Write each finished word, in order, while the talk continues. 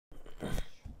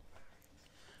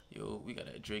Yo, we got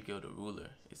that Drakeo the ruler.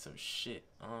 It's some shit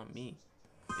on me.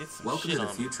 It's some Welcome shit to the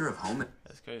on future me. of home.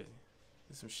 That's crazy.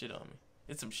 It's some shit on me.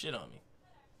 It's some shit on me.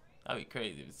 I'd be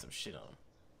crazy if it's some shit on him.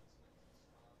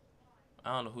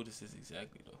 I don't know who this is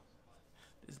exactly though.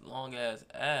 This long ass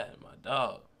ad, my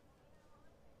dog.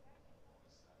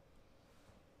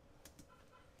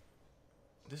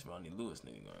 This Ronnie Lewis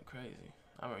nigga going crazy.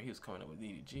 I remember he was coming up with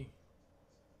DDG.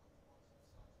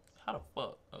 How the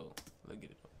fuck? Oh, look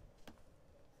at it.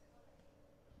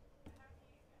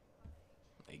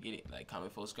 Like, get it. Like,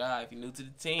 comment, subscribe if you're new to the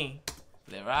team.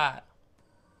 Let ride.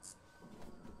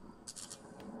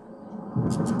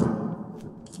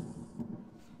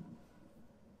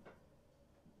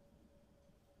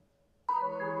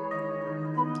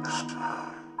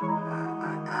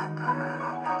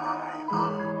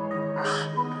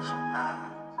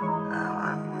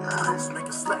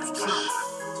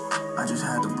 I just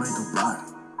had to break the block.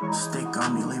 Stick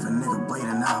on me, leave a nigga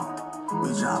bleeding out.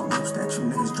 We job whips that you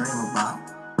niggas dream about.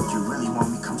 You really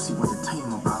want me, come see what the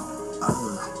team about.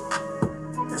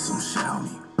 There's some shit on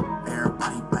me.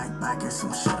 Everybody back, there's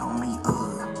some shit on me.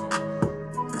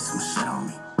 There's some shit on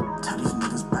me. Tell these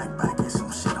niggas back, there's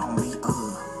some shit on me.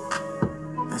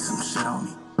 There's some shit on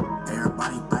me.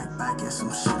 Everybody back, there's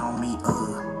some shit on me.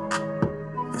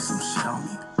 There's some shit on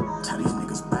me. Tell these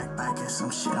niggas back, there's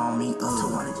some shit on me.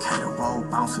 200K to roll,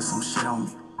 bouncing some shit on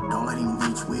me. Don't let him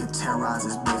reach, we'll terrorize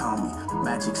this big homie.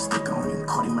 Magic stick on him,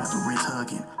 caught him at the wrist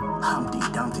hugging. Humpty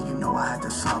Dumpty, you know I had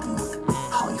to slug him.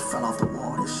 How he fell off the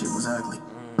wall, this shit was ugly.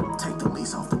 Take the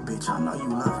lease off the bitch, I know you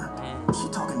love her. She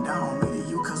talking down on me to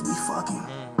you cause we fucking.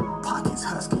 Pockets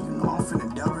husky, you know I'm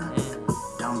finna dub her.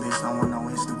 Dumb bitch, don't want no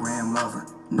Instagram lover.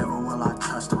 Never will I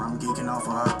trust her, I'm geeking off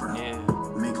of her.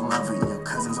 Make love in your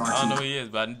cousins are. I don't know who he is,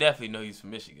 but I definitely know he's from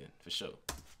Michigan, for sure.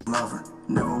 Lover,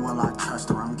 never will I trust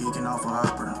her, I'm geeking off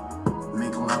of her.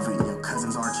 Make love in your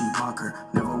cousin's Archie Bunker.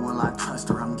 Never will I trust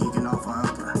her, I'm geeking off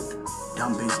of her.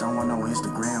 Dumb bitch don't want no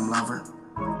Instagram lover.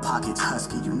 Pockets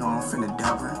husky, you know I'm finna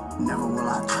dub her. Never will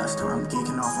I trust her, I'm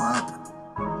geeking off of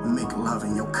her. Make love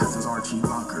in your cousin's Archie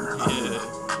Bunker.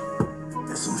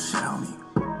 There's some shit on me.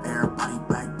 Everybody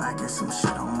back, there's some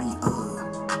shit on me.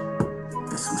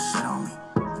 There's some shit on me.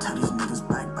 Tell these niggas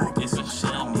back, there's some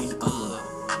shit on me.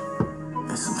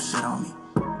 There's some shit on me.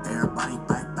 Everybody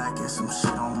back, there's some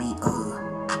shit on me.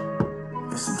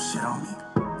 There's some shit on me.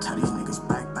 Tell these niggas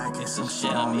back, there's some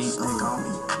shit on me. Stick on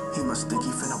me. He must think he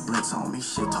finna blitz on me.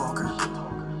 Shit talker.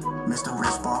 Mr.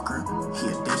 Rich Barker. He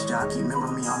a disc jockey. Remember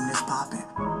me, I'm this poppin'.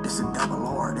 This a double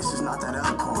R. This is not that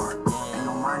other car. Ain't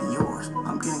no mine of yours.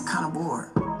 I'm getting kinda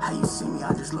bored. How you see me?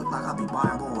 I just look like I be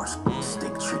buying boards.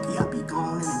 Stick tricky. I be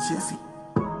going in a jiffy.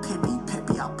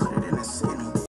 Pippy, I put